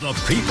The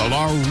people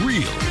are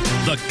real.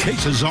 The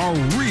cases are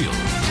real.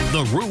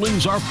 The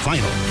rulings are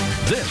final.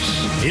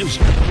 This is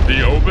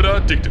the Obiter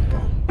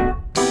Dictaphone.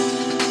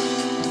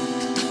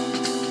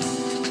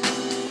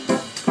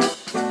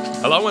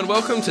 Hello and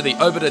welcome to the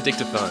Obiter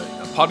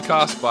Dictaphone, a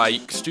podcast by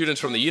students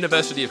from the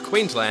University of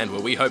Queensland where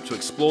we hope to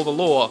explore the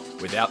law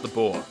without the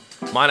bore.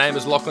 My name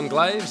is Lachlan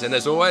Glaves, and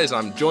as always,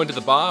 I'm joined at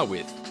the bar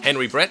with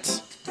Henry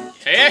Bretz.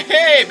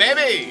 Hey,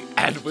 baby!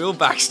 And Will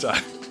Baxter.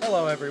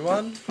 Hello,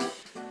 everyone.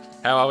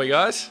 How are we,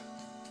 guys?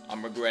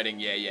 I'm regretting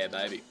yeah,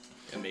 baby,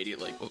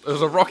 immediately. It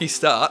was a rocky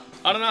start.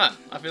 I don't know.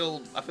 I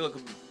feel it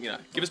could,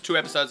 give us 2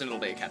 episodes and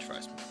it'll be a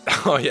catchphrase.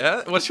 Oh,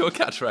 yeah? What's your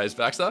catchphrase,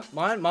 Baxter?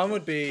 Mine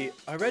would be,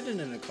 I read in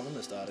an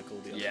Economist article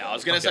the other day. Yeah, I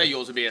was going to say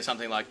yours would be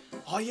something like,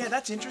 oh, yeah,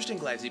 that's interesting,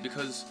 Glavesy,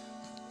 because...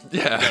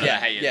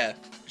 Yeah. Yeah.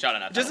 I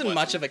don't know. It isn't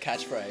much of a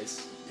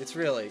catchphrase. It's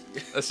really...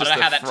 That's I just don't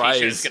know how a that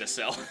phrase. t-shirt's going to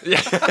sell.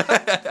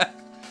 Yeah.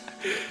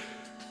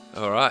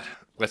 All right.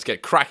 Let's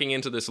get cracking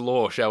into this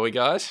law, shall we,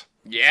 guys?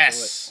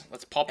 Yes.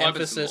 Let's pop open some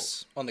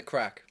Emphasis on the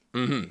crack.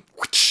 Mm-hmm.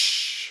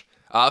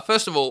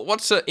 First of all,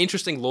 what's an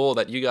interesting law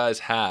that you guys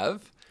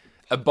have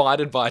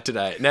abided by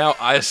today? Now,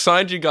 I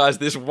assigned you guys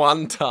this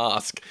one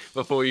task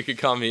before you could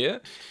come here.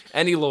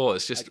 Any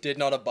laws? I did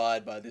not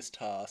abide by this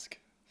task.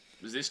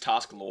 Is this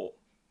task law?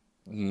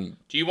 Do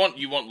you want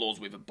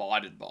laws we've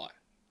abided by?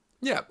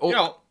 Yeah.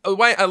 Or a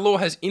way a law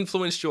has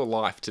influenced your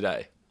life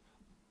today.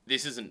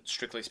 This isn't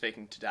strictly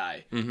speaking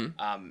today,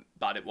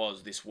 but it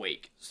was this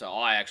week. So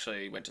I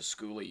actually went to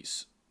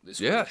schoolies this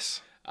week.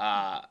 Yes.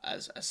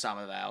 As some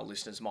of our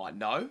listeners might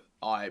know,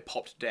 I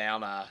popped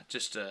down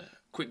just a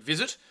quick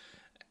visit.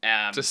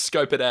 To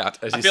scope it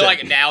out, as I you feel said.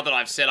 like now that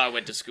I've said I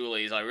went to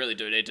schoolies, I really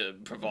do need to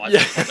provide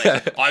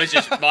something. I was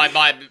just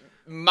my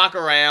muck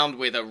around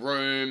with a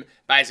room,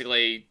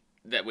 basically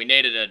that we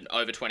needed an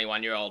over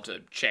 21-year-old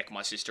to check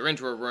my sister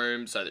into a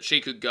room so that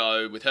she could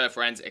go with her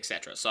friends,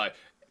 etc. So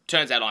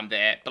turns out I'm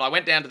there. But I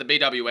went down to the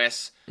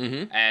BWS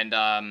and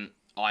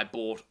I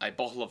bought a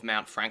bottle of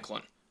Mount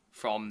Franklin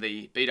from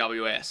the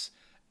BWS.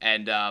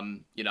 And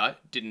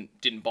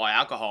didn't buy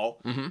alcohol,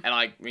 and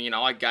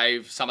I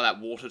gave some of that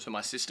water to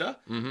my sister,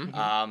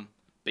 but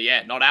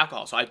yeah, not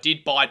alcohol. So I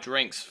did buy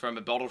drinks from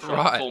a bottle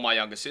shop for my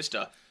younger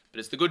sister, but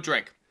it's the good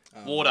drink,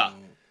 water,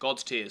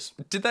 God's tears.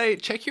 Did they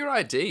check your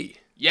ID?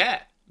 Yeah,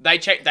 they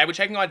were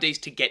checking IDs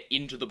to get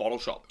into the bottle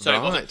shop. So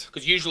it wasn't,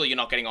 because usually you're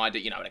not getting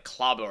ID, at a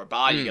club or a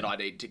bar, you get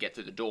ID to get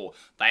through the door.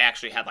 They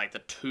actually had like the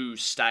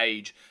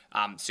 2-stage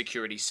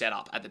security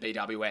setup at the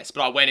BWS.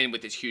 But I went in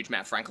with this huge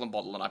Mount Franklin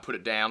bottle and I put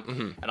it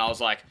down and I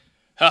was like,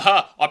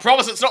 haha, I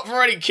promise it's not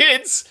for any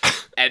kids.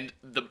 And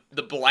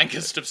the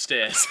blankest of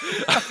stares.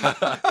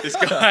 This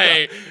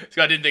guy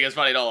didn't think it was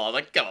funny at all. I was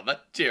like, come on, man,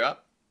 cheer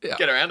up. Yeah.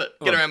 Get around it.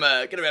 Get around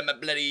my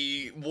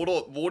bloody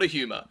water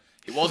humour.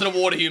 He wasn't a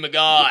water humour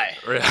guy.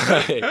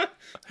 Right.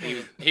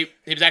 He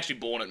was actually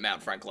born at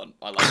Mount Franklin.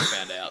 I later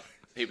found out.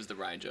 He was the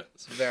ranger.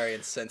 It's very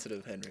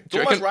insensitive, Henry. It's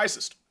almost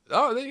racist.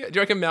 Oh, there you go. Do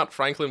you reckon Mount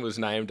Franklin was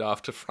named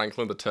after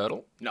Franklin the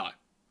Turtle? No.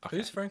 Okay.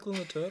 Who's Franklin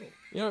the Turtle?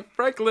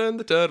 Franklin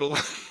the Turtle.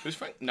 Who's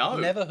Frank? No.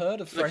 Never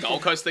heard of Franklin. The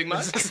Gold Coast thing,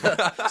 mate?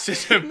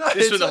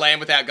 This was the land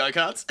without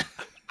go-karts?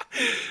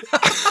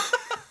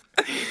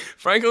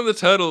 Franklin the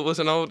Turtle was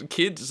an old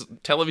kids'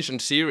 television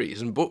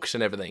series and books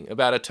and everything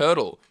about a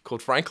turtle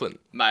called Franklin.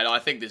 Mate, I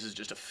think this is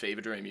just a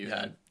fever dream you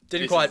had.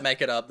 Didn't quite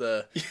make it up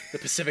the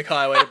Pacific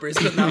Highway to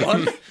Brisbane, that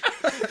one.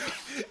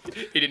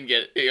 He didn't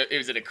get it. He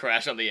was in a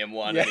crash on the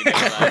M1 and he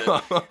never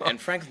made it.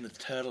 And Franklin the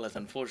Turtle has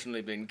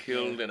unfortunately been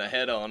killed in a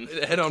head-on.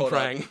 Head-on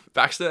prang.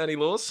 Baxter, any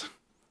laws?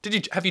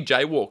 Have you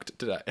jaywalked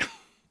today?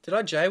 Did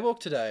I jaywalk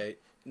today?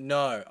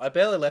 No. I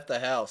barely left the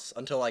house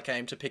until I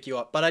came to pick you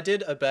up. But I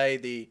did obey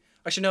the...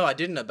 Actually, no, I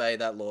didn't obey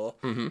that law,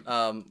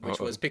 which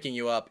was picking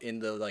you up in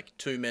the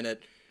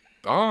 2-minute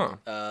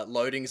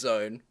loading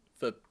zone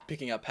for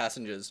picking up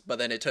passengers. But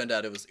then it turned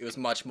out it was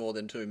much more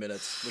than 2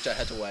 minutes, which I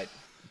had to wait.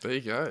 There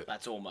you go.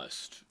 That's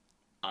almost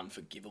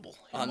unforgivable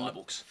in my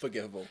books.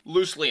 Unforgivable.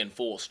 Loosely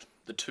enforced,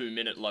 the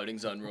 2-minute loading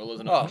zone rule,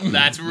 isn't it? Oh.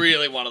 That's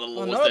really one of the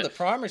laws. Not at the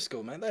primary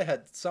school, man. They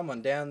had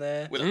someone down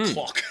there with a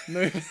clock.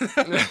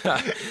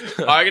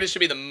 I reckon it should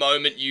be the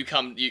moment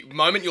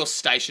moment you're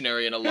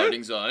stationary in a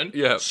loading zone.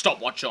 Yeah.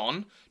 Stopwatch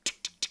on.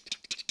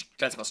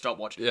 That's my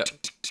stopwatch. Yeah.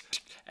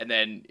 And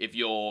then if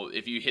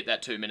you hit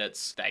that 2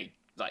 minutes, they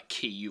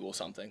key you or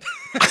something.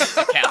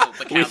 The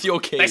council. With your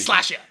key. They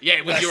slash you.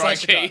 Yeah, with your own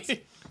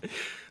key.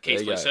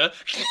 Keys, please, sir.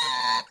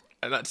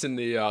 And that's in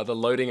the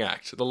Loading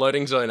Act, the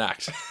Loading Zone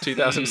Act,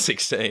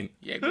 2016.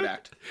 Yeah, good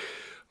act.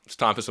 It's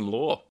time for some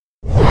law.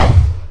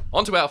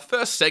 On to our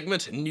first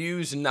segment,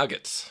 News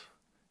Nuggets.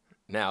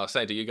 Now, I was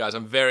saying to you guys,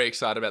 I'm very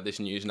excited about this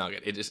news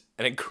nugget. It is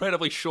an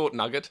incredibly short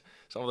nugget,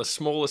 some of the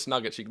smallest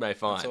nuggets you may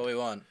find. That's what we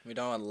want. We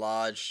don't want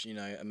large,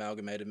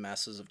 amalgamated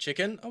masses of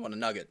chicken. I want a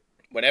nugget.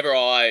 Whenever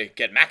I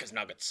get Macca's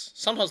nuggets,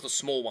 sometimes the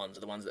small ones are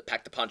the ones that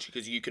pack the punch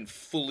because you can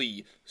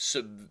fully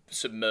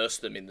submerse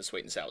them in the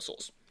sweet and sour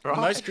sauce. Right.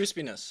 Most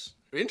crispiness.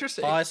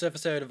 Interesting. High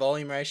surface area to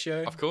volume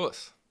ratio. Of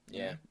course.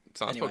 Yeah.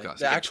 Science podcast.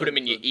 You can put them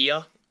in your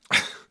ear.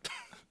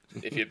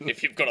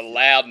 if you've got a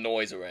loud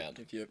noise around.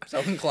 If you're so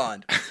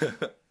inclined.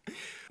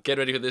 Get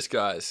ready for this,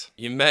 guys.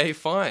 You may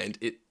find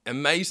it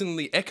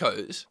amazingly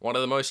echoes one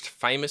of the most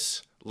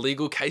famous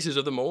legal cases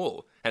of them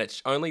all. And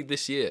it's only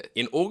this year.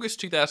 In August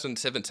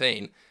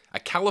 2017, a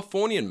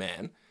Californian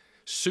man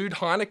sued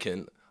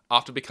Heineken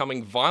after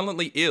becoming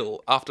violently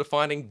ill after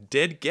finding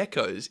dead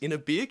geckos in a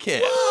beer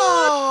can.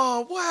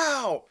 Oh,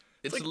 wow.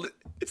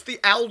 It's the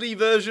Aldi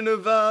version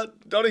of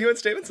Donahue and It's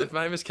a Stevenson.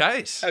 famous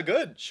case. How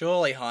good.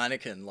 Surely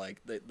Heineken,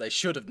 like, they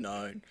should have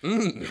known.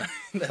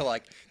 They're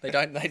like, they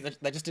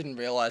just didn't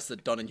realise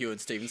that Donahue and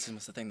Stevenson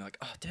was the thing. They're like,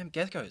 oh, damn,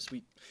 geckos.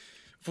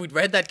 If we'd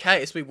read that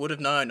case, we would have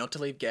known not to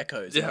leave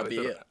geckos in our we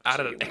beer.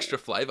 added an extra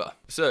flavour.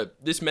 So,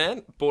 this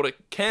man bought a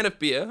can of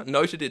beer,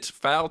 noted its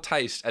foul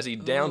taste as he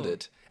downed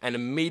it, and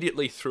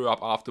immediately threw up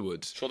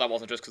afterwards. Sure that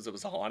wasn't just because it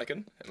was a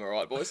Heineken. Am I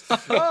right, boys?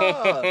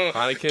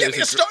 Heineken Give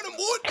me a stone and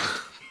wood!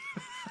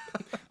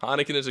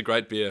 Heineken is a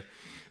great beer.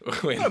 I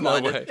don't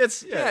mind it.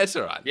 It's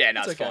all right. Yeah,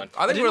 no, it's okay. fine.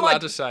 I think didn't we're allowed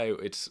like- to say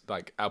it's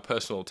like our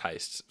personal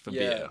tastes for yeah.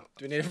 beer.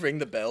 Do we need to ring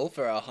the bell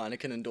for our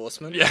Heineken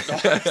endorsement? Yeah.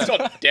 It's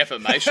not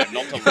defamation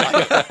not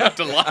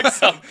to like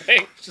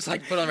something. Just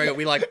like put on record,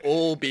 we like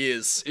all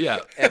beers Yeah.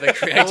 ever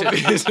created. All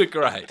beers are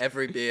great.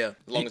 Every beer.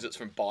 As long as it's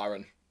from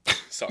Byron.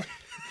 Sorry.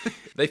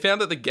 They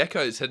found that the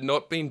geckos had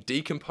not been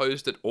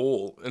decomposed at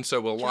all, and so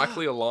were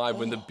likely alive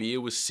when the beer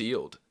was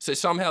sealed. So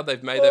somehow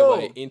they've made their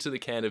way into the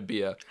can of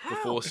beer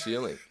before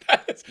sealing.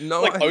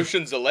 No, Like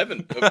Ocean's 11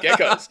 of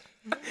geckos.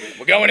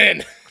 We're going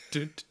in.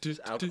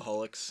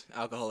 Alcoholic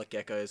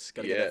geckos.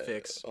 Gotta get that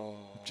fixed.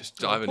 Just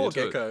diving Poor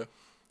into gecko. it.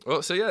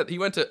 Well, so yeah, he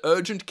went to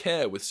urgent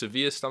care with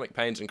severe stomach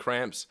pains and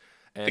cramps.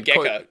 And The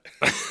gecko.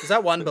 Is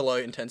that one below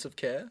intensive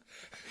care?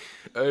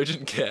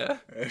 Urgent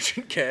care?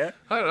 Urgent care?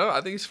 I don't know. I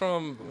think he's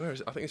from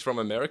I think he's from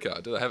America.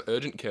 Do they have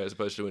urgent care as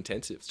opposed to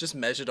intensive? It's just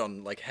measured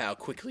on like how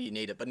quickly you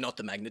need it, but not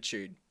the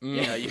magnitude.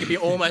 You know, you could be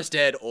almost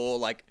dead or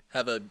like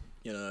have a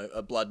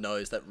blood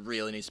nose that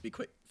really needs to be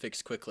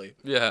fixed quickly.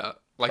 Yeah,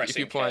 like if Pressing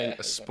you're playing care,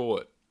 a isn't it?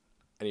 sport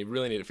and you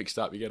really need it fixed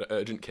up, you go to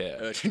urgent care.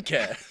 Urgent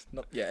care.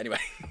 Anyway.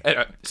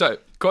 Anyway, so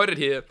quoted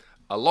here: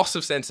 a loss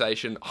of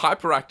sensation,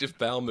 hyperactive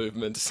bowel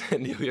movements,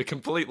 and nearly a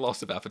complete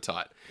loss of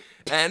appetite.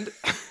 And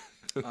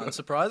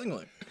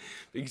Unsurprisingly.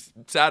 he's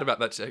sad about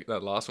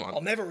that last one.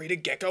 I'll never read a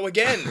gecko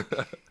again.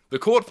 The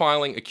court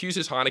filing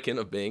accuses Heineken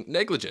of being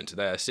negligent.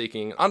 They are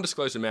seeking an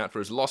undisclosed amount for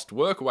his lost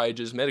work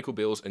wages, medical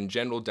bills, and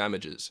general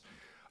damages.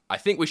 I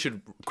think we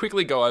should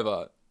quickly go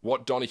over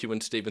what Donahue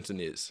and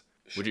Stevenson is.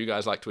 Would you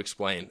guys like to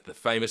explain the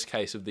famous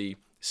case of the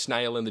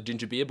snail in the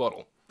ginger beer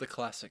bottle? The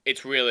classic.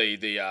 It's really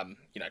the,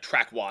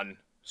 track one,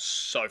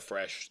 so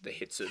fresh, the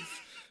hits of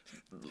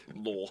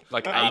law.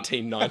 Like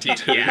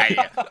 1892.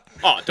 Yeah.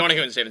 Oh,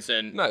 Donahue and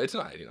Stevenson. No, it's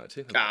not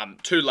 1892.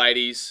 Two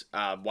ladies,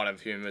 one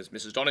of whom was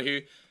Mrs.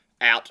 Donahue,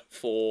 out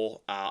for,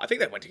 I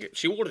think they went to get,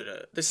 she went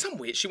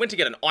to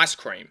get an ice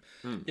cream.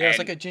 Yeah, it's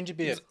and like a ginger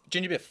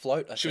beer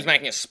float. She was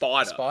making a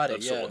spider. Spider,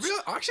 of yeah. sorts.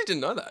 Really? I actually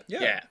didn't know that.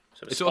 Yeah.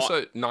 So It's also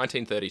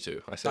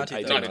 1932. I said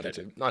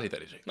 1932.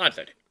 1932.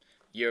 9:30,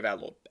 year of our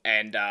Lord,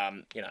 and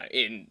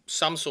in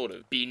some sort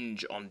of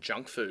binge on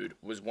junk food,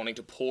 was wanting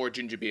to pour a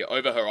ginger beer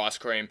over her ice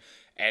cream,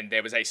 and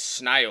there was a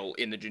snail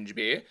in the ginger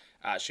beer.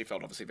 She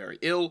felt obviously very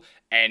ill,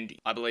 and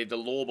I believe the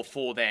law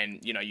before then,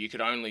 you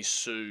could only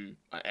sue,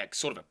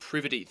 sort of a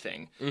privity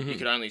thing. You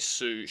could only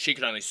sue. She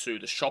could only sue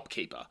the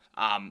shopkeeper.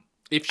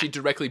 If she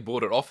directly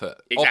bought it off her,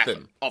 Exactly, off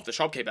them. of the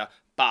shopkeeper,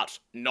 but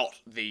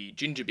not the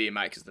ginger beer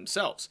makers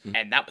themselves.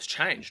 And that was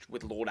changed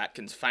with Lord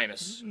Atkin's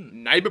famous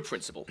neighbour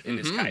principle in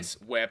this case,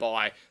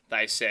 whereby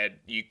they said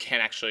you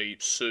can actually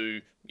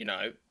sue,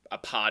 a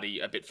party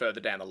a bit further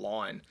down the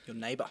line. Your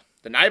neighbour.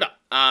 The neighbour.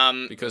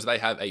 Because they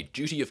have a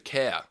duty of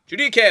care.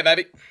 Duty of care,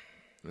 baby.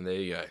 And there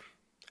you go.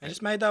 I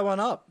just made that one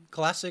up.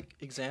 Classic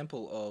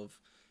example of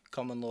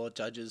common law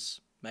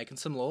judges making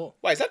some law.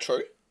 Wait, is that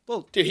true?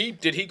 Well, Did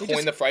he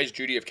coin the phrase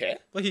duty of care?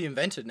 well, he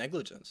invented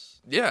negligence.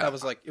 Yeah. That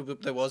was like,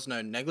 there was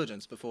no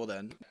negligence before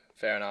then.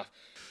 Fair enough.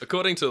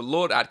 According to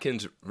Lord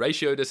Atkin's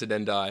ratio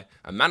decidendi,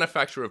 a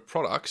manufacturer of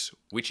products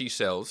which he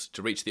sells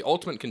to reach the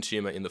ultimate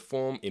consumer in the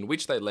form in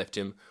which they left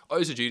him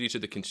owes a duty to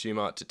the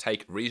consumer to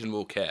take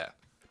reasonable care.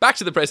 Back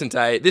to the present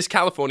day, this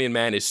Californian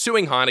man is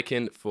suing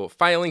Heineken for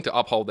failing to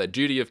uphold their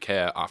duty of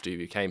care after he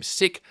became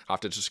sick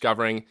after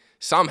discovering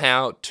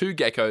somehow 2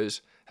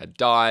 geckos had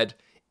died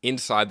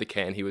inside the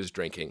can he was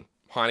drinking.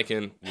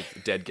 Heineken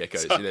with dead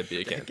geckos in their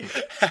beer can.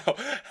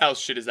 How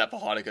shit is that for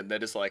Heineken? They're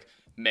just like,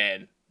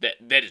 man,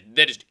 there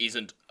just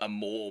isn't a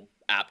more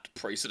apt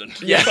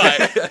precedent. Yeah.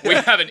 Like, we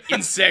have an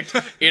insect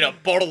in a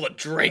bottle of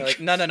drink. Like,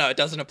 no, it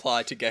doesn't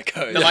apply to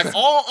geckos. They're like,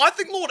 I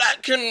think Lord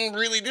Atkin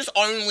this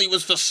only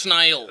was for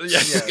snails,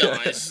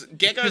 guys.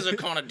 Geckos are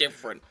kind of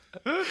different.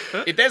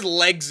 If there's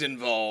legs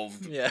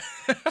involved, yeah.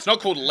 it's not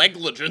called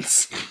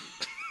negligence.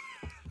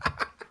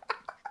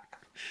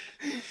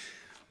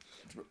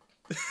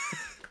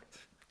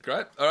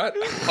 Great, all right.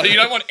 Oh, you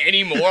don't want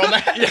any more on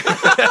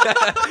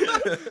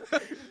that?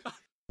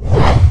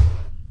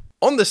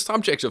 On the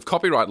subject of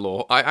copyright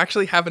law, I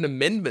actually have an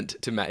amendment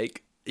to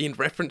make in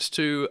reference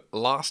to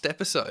last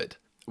episode.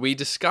 we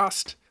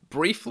discussed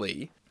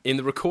briefly in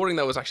the recording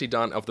that was actually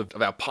done of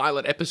our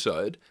pilot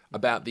episode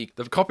about the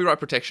copyright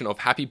protection of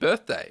Happy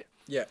Birthday.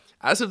 Yeah.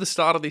 As of the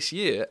start of this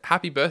year,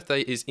 Happy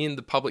Birthday is in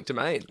the public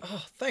domain.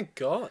 Oh, thank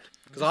God.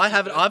 Because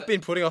I've been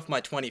putting off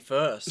my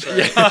 21st,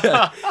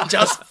 so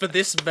just for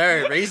this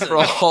very reason. For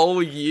a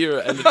whole year.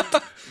 And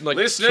like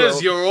Listeners,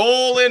 12 you're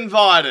all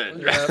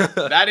invited.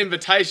 That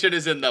invitation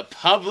is in the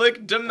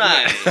public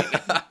domain.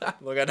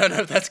 Look, I don't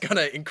know if that's going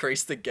to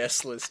increase the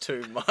guest list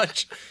too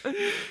much.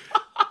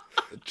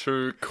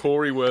 True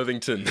Corey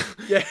Worthington of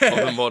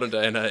the modern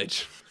day and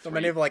age. So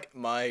many of like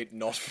my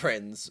not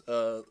friends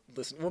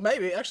listen. Well,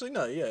 maybe actually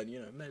no. Yeah,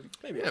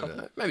 maybe a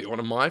couple. Maybe one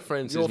of my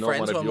friends Your is not friends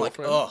one who of I'm your like,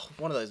 friends.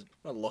 one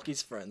of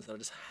Lockie's friends that I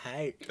just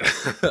hate.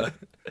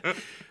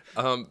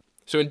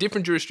 So in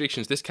different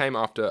jurisdictions, this came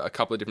after a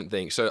couple of different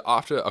things. So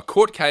after a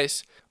court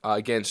case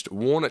against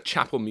Warner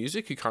Chappell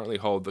Music, who currently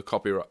held the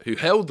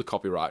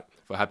copyright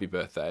for Happy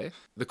Birthday,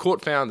 the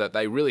court found that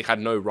they really had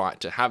no right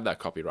to have that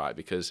copyright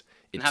because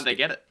How'd they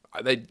get it?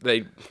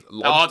 They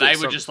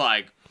Were just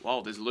like,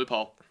 whoa, there's a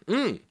loophole.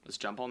 Let's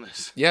jump on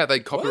this. Yeah, they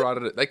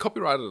copyrighted it. They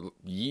copyrighted it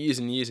years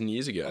and years and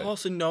years ago. Oh,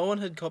 so no one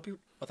had copy.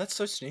 Oh, that's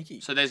so sneaky.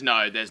 So there's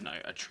no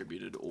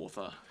attributed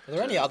author. Are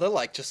there any other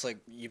just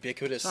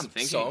ubiquitous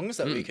songs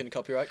that we can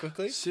copyright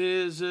quickly?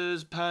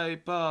 Scissors,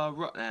 paper,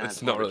 rock. Nah,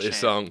 It's not really a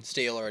song.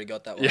 Steel already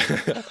got that one.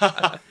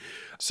 Yeah.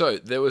 So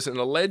there was an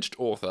alleged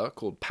author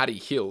called Paddy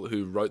Hill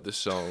who wrote the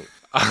song.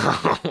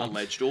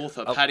 Alleged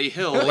author Paddy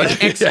Hill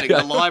exiting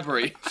the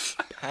library.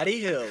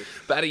 Paddy Hill.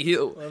 Paddy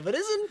Hill. Well, but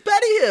isn't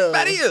Paddy Hill?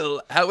 Paddy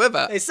Hill.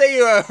 However, They say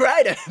you're a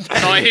writer.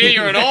 I hear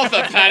you're an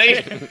author,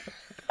 Paddy.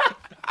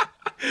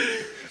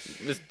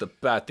 Mr.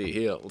 Paddy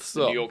Hill. The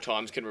So, New York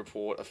Times can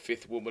report a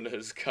fifth woman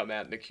has come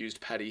out and accused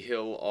Paddy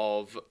Hill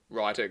of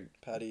writing.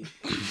 Paddy.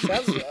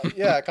 Sounds,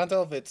 I can't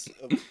tell if it's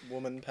a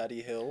woman,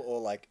 Paddy Hill, or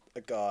like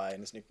a guy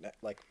and his nickname,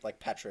 like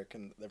Patrick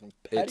and everyone.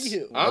 Paddy it's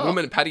Hill. a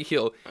woman, Paddy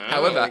Hill.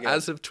 However, there we go.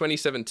 as of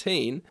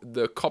 2017,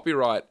 the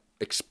copyright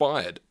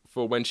expired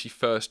for when she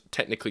first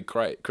technically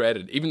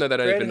created, even though they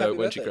don't Created even know Happy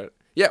when she Birthday. created.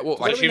 Yeah, well,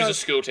 Like she was know- a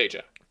school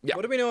teacher. Yeah.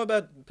 What do we know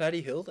about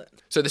Paddy Hill then?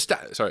 So the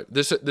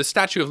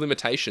statute of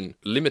limitation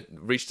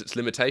reached its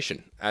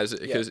limitation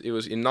because it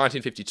was in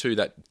 1952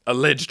 that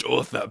alleged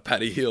author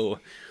Paddy Hill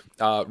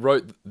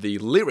wrote the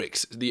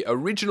lyrics. The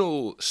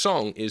original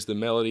song is the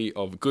melody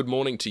of "Good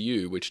Morning to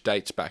You," which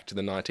dates back to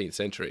the 19th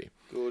century.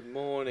 Good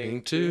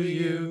morning To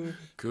you,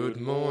 good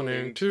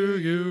morning to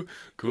you,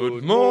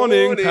 good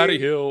morning, Paddy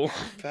Hill.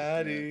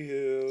 Paddy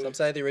Hill. Some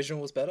say the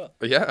original was better.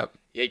 Yeah,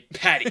 Yeah,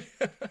 Paddy.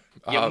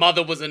 Your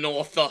mother was an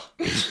author,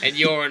 and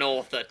you're an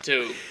author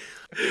too.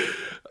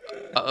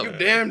 You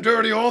damn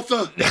dirty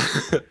author.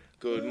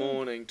 Good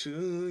morning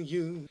to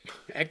you.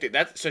 Hectic.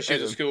 So she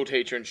was a school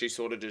teacher, and she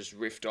sort of just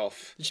riffed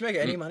off. Did she make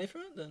any money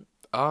from it then?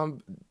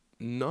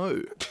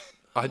 no.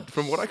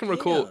 From what I can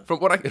recall, from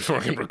what I can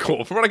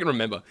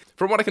remember,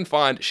 from what I can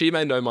find, she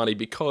made no money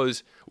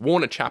because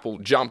Warner Chappell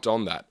jumped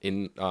on that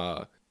in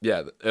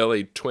the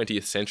early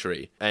 20th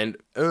century and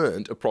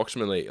earned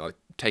approximately, like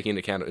taking into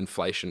account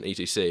inflation,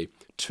 etc.,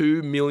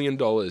 $2 million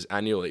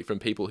annually from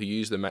people who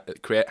use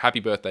the Happy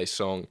Birthday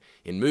song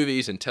in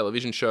movies and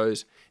television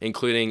shows,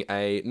 including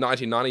a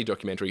 1990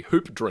 documentary,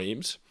 Hoop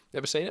Dreams.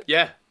 Ever seen it?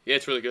 Yeah,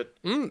 it's really good.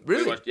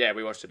 Really?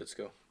 We watched it at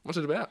school. What's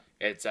it about?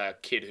 It's a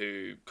kid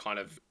who kind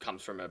of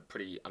comes from a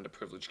pretty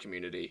underprivileged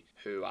community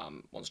who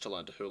wants to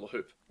learn to hula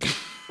hoop.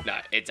 No,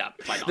 it's play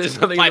basketball. There's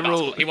nothing Play in the basketball.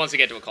 rule. He wants to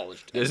get to a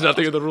college. There's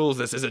nothing in the rules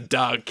that says a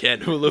dog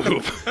can't hula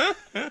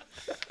hoop.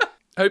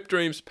 Hope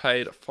Dreams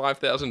paid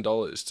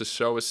 $5,000 to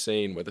show a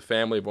scene where the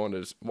family of one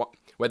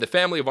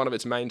of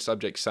its main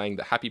subjects sang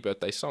the Happy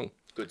Birthday song.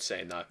 Good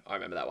scene though. I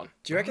remember that one.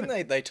 Do you reckon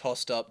they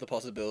tossed up the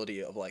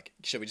possibility of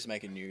should we just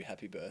make a new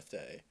Happy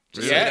Birthday?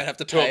 Just Yeah, so we don't have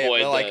to to pay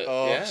avoid it.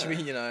 We're the- should we,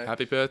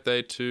 Happy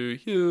birthday to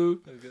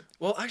you.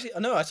 Well, actually,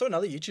 no, I saw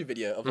another YouTube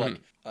video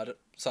of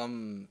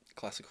some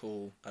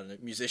classical,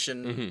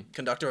 musician,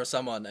 conductor or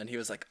someone, and he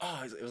was like,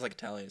 it was like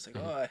Italian. He's like,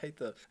 I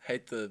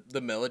hate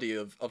the melody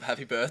of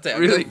Happy Birthday.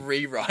 I'm Really? gonna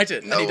rewrite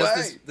it. No and he way.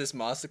 does this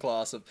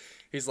masterclass of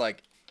he's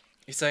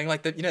saying the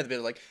bit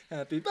of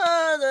Happy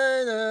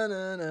Birthday, na,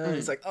 na, na.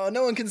 He's like,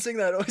 no one can sing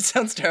that. It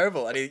sounds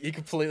terrible. And he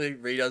completely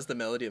redoes the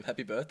melody of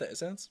Happy Birthday. It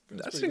sounds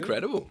That's pretty good.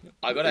 incredible.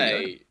 I got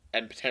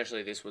and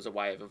potentially this was a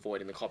way of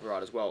avoiding the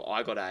copyright as well.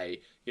 I got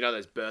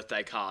those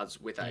birthday cards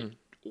with a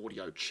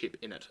audio chip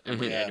in it, and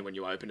when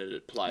you open it,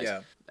 it plays.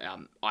 Yeah.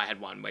 I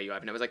had one where you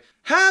open it, it was like,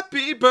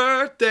 "Happy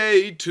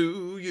birthday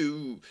to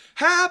you,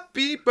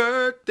 happy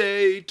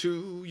birthday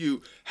to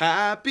you,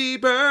 happy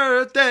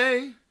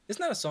birthday."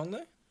 Isn't that a song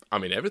though? I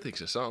mean,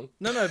 everything's a song.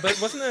 No, but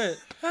wasn't it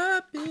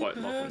Happy Quite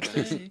Lachlan.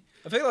 Birthday?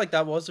 I feel like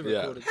that was a Yeah.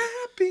 recorded.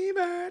 Happy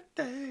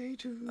birthday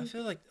to you. I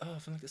feel like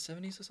from the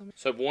 70s or something.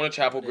 So Warner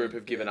Chappell Group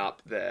have given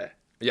up their.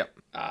 Yep.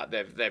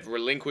 They've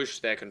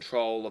relinquished their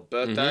control of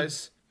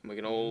birthdays, and we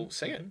can all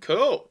sing it.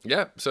 Cool.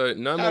 Yeah, so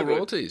no How more good.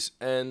 royalties.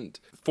 And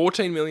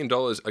 $14 million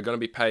are going to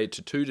be paid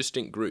to two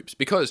distinct groups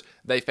because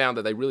they found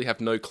that they really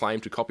have no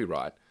claim to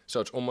copyright. So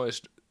it's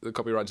almost, the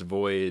copyright's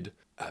void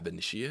ab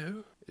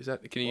initio. Is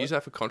that? Can you use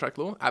that for contract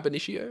law? Ab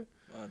initio?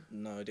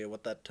 No idea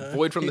what that term.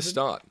 Void from the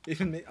start.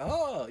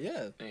 Oh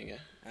yeah. There you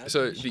go.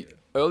 So the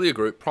earlier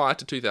group, prior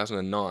to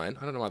 2009,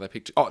 I don't know why they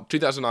picked...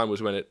 2009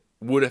 was when it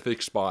would have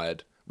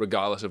expired,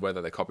 regardless of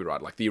whether they're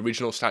copyrighted. Like, the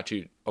original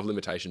statute of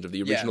limitations of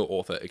the original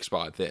author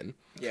expired then.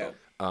 Yeah.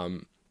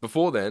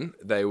 Before then,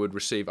 they would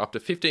receive up to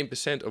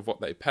 15% of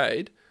what they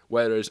paid,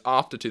 whereas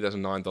after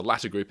 2009, the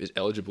latter group is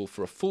eligible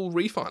for a full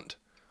refund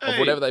of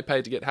whatever they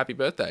paid to get Happy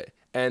Birthday.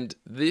 And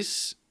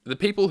the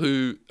people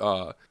who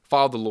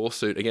filed the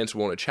lawsuit against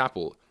Warner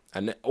Chappell,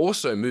 and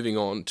also moving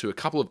on to a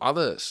couple of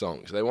other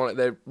songs.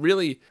 They're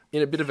really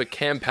in a bit of a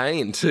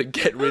campaign to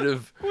get rid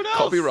of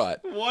copyright.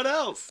 What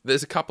else?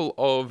 There's a couple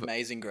of...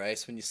 Amazing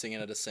Grace when you're singing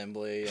at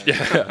assembly. And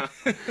Yeah.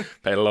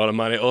 Paid a lot of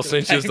money. Also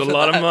used a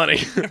lot of money.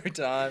 every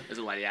time. There's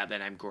a lady out there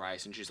named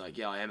Grace, and she's like,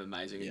 yeah, I am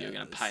amazing, and you're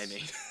going to pay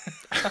me.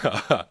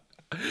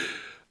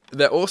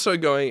 They're also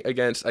going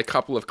against a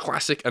couple of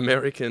classic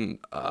American,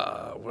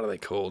 what are they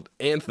called?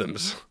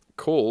 Anthems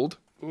called...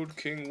 Good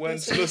King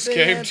Wenceslas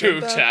came to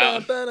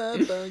town. Are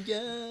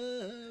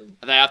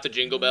they after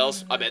Jingle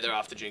Bells? I bet they're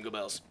after Jingle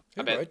Bells.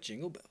 Who wrote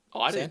Jingle Bell?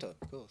 Oh, I did. Santa,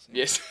 of course. Yeah.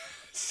 Yes.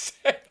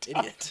 Santa.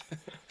 Idiot.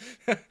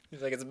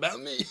 He's like, it's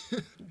about me.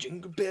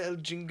 Jingle Bell,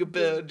 Jingle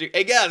Bell.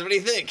 Hey guys, what do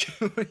you think?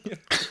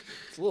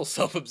 It's a little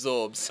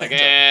self-absorbed. Like,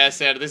 Santa.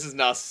 Santa, this is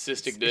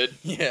narcissistic, dude.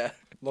 Yeah.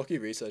 Lockie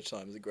Research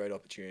Time is a great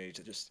opportunity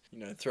to just,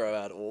 throw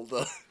out all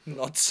the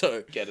not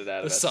so Get it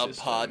out the of our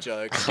subpar system.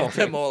 jokes. Get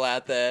them all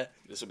out there.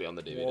 This will be on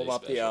the DVD Warm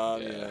up the special,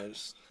 arm, yeah.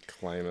 just...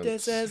 Claimants.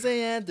 This is the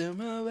anthem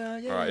of our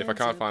Alright, if I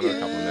can't find it in a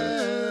couple of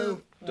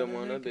minutes. Don't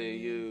wanna be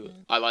you.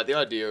 I like the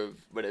idea of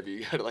whenever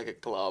you go to like a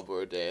club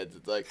or a dance,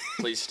 it's like,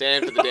 please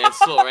stand for the dance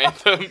floor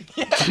anthem.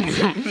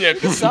 Yeah,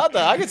 sad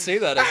though. I could see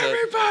that as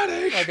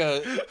Everybody! like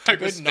a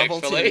good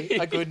novelty, Respectfully.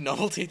 a good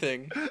novelty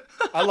thing.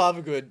 I love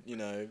a good,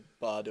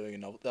 bar doing a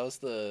novelty. That was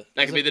That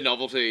could be the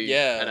novelty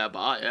Yeah. at our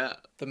bar, yeah.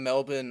 the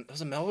Melbourne. It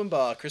was a Melbourne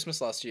bar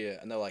Christmas last year,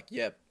 and they're like,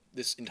 "Yep,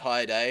 this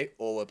entire day,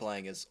 all we're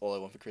playing is All I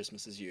Want for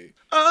Christmas Is You."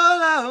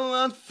 All I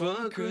want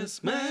for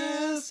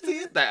Christmas.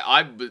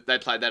 They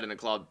played that in a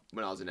club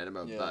when I was in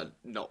Edinburgh, Yeah. but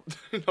not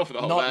for the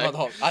whole Not day. the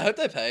whole. I hope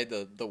they paid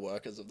the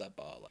workers of that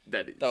bar. Like,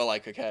 That is, they were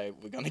like, "Okay,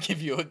 we're gonna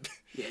give you a."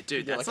 yeah,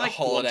 dude, Yeah, that's like like,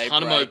 a holiday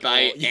Guantanamo break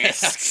Bay or- yeah,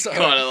 so-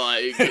 kind of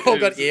like. They all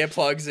got it's-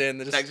 earplugs in.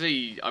 They're It's just,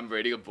 actually, I'm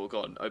reading a book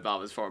on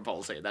Obama's foreign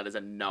policy, and that is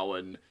a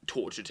known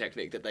torture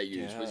technique that they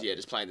used. Was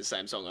just playing the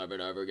same song over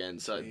and over again.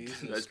 So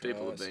Jesus those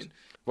people have Christ. been.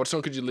 What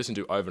song could you listen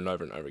to over and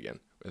over and over again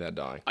without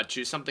dying? I'd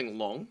choose something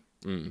long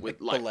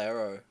with like.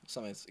 Bolero,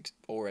 something that's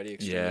already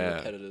extremely Yeah.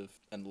 repetitive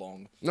and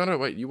long. No,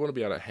 wait. You want to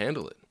be able to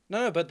handle it.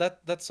 No, but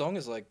that song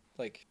is like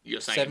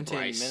You're saying 17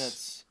 embrace.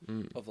 minutes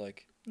of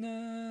like. Na,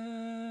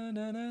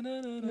 na, na, na,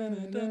 na, na, na,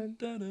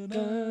 na,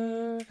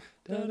 na, na.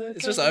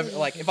 It's just over.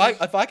 Like if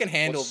I can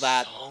handle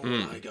that Song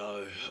would I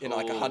go in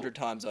like Oh. 100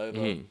 times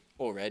over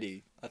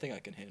already, I think I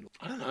can handle.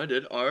 I don't know,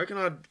 dude. I reckon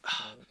I'd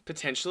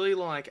potentially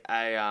like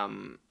a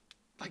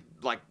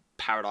like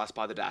Paradise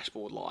by the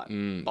Dashboard Light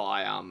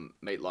by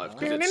Meatloaf,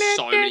 because it's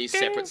so many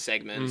separate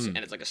segments and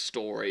it's like a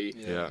story.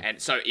 Yeah.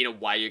 And so in a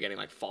way you're getting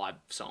like 5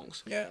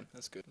 songs. Yeah,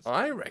 that's good.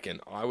 I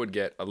reckon I would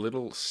get a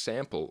little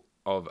sample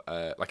of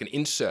like an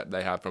insert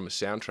they have from a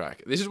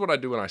soundtrack. This is what I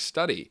do when I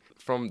study.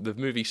 From the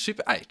movie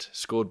Super 8,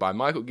 scored by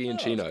Michael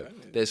Giacchino.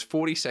 There's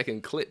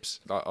 40-second clips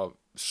of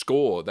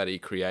score that he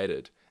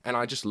created, and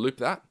I just loop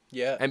that.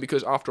 Yeah. And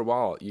because after a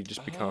while you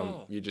just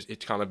become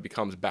it kind of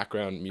becomes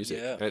background music.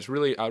 Yeah. And it's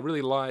really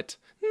light.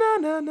 Na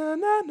na na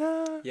na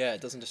na. Yeah,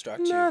 it doesn't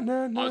distract Na, you.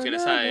 na, na, I was gonna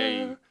na,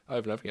 say na.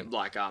 Over and over again.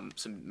 like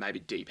some maybe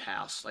deep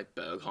house like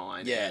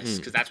Berghain. Yes.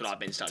 Because that's what I've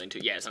been studying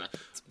to. Yeah,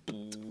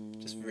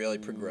 Just really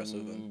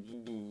progressive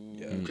and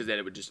yeah. because then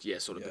it would just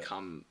sort of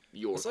become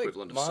your It's like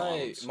equivalent of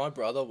silence. my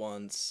brother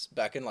once,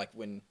 back in like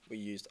when we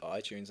used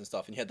iTunes and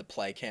stuff, and you had the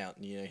play count,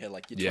 and you had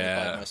like your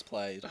 25 Yeah. most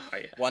played. Oh,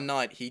 yeah. One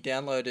night he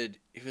downloaded,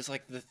 it was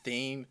like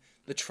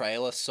the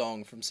trailer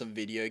song from some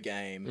video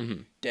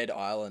game, Dead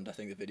Island, I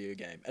think the video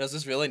game. And it was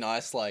this really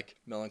nice, like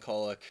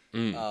melancholic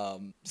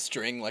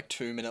string, like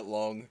 2-minute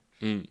long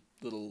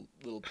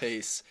little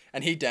piece,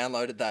 and he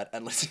downloaded that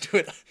and listened to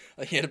it.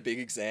 He had a big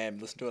exam,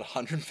 listened to it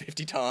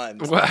 150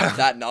 times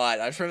that night.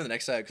 I just remember the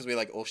next day because we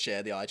like all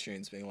shared the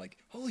iTunes, being like,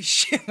 "Holy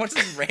shit! What is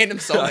this random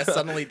song that's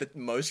suddenly the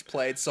most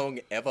played song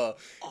ever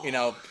in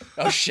our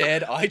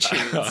shared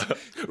iTunes?"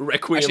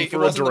 Requiem Actually, for it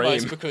a wasn't the Dream.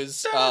 most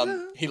because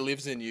He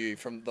Lives in You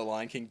from The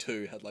Lion King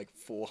 2 had like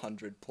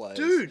 400 plays.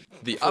 Dude.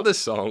 The other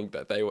song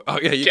that they were... Oh,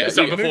 yeah, you Yeah, go.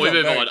 so You go. before we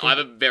move very on, quick. I have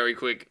a very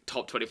quick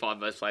top 25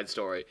 most played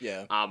story.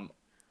 Yeah.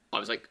 I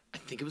was like, I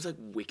think it was like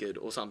Wicked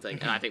or something,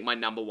 and I think my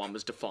number 1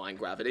 was Defying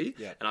Gravity.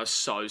 Yeah. And I was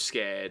so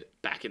scared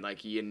back in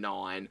like year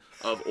 9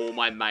 of all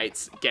my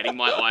mates getting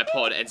my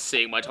iPod and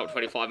seeing my top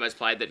 25 most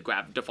played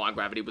that Defying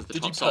Gravity was the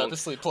Did top you song.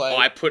 purposely play?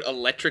 I put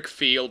Electric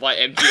Feel by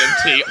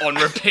MGMT on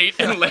repeat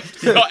and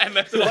left it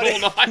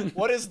all night.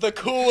 What is the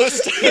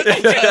coolest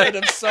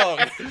alternative song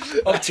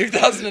of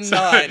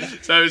 2009?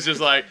 So it was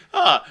just like,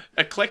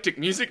 eclectic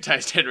music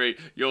taste, Henry.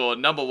 Your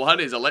number 1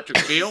 is Electric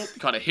Feel,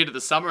 kind of hit of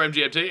the summer,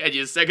 MGMT, and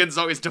your second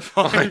song is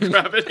Defying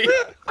gravity.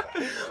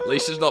 At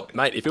least it's not,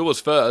 mate. If it was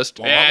first,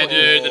 Yeah,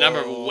 dude, the number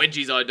of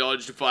wedgies I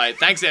dodged to play.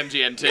 Thanks,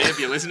 MGMT, if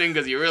you're listening,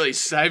 because you really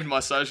saved my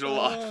social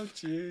life. Oh,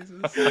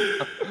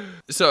 Jesus.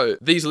 So,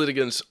 these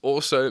litigants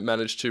also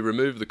managed to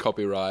remove the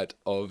copyright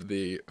of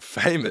the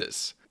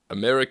famous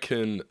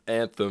American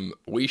anthem,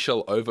 We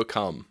Shall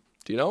Overcome.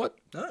 Do you know it?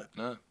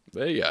 No,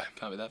 There you go.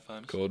 can't be that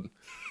famous. Called.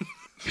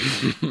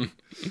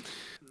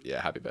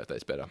 Yeah, happy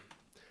birthday's better.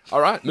 All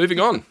right, moving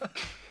on.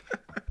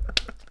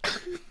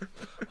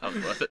 That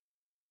was worth it.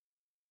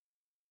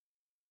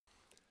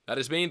 That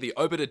has been the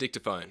Obiter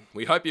Dictaphone.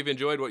 We hope you've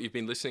enjoyed what you've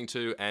been listening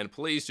to, and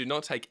please do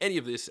not take any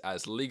of this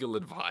as legal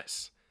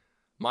advice.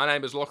 My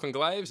name is Lachlan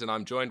Glaves, and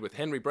I'm joined with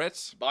Henry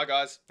Bretz Bye,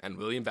 guys. and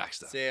William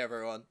Baxter. See you,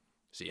 everyone.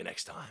 See you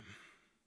next time.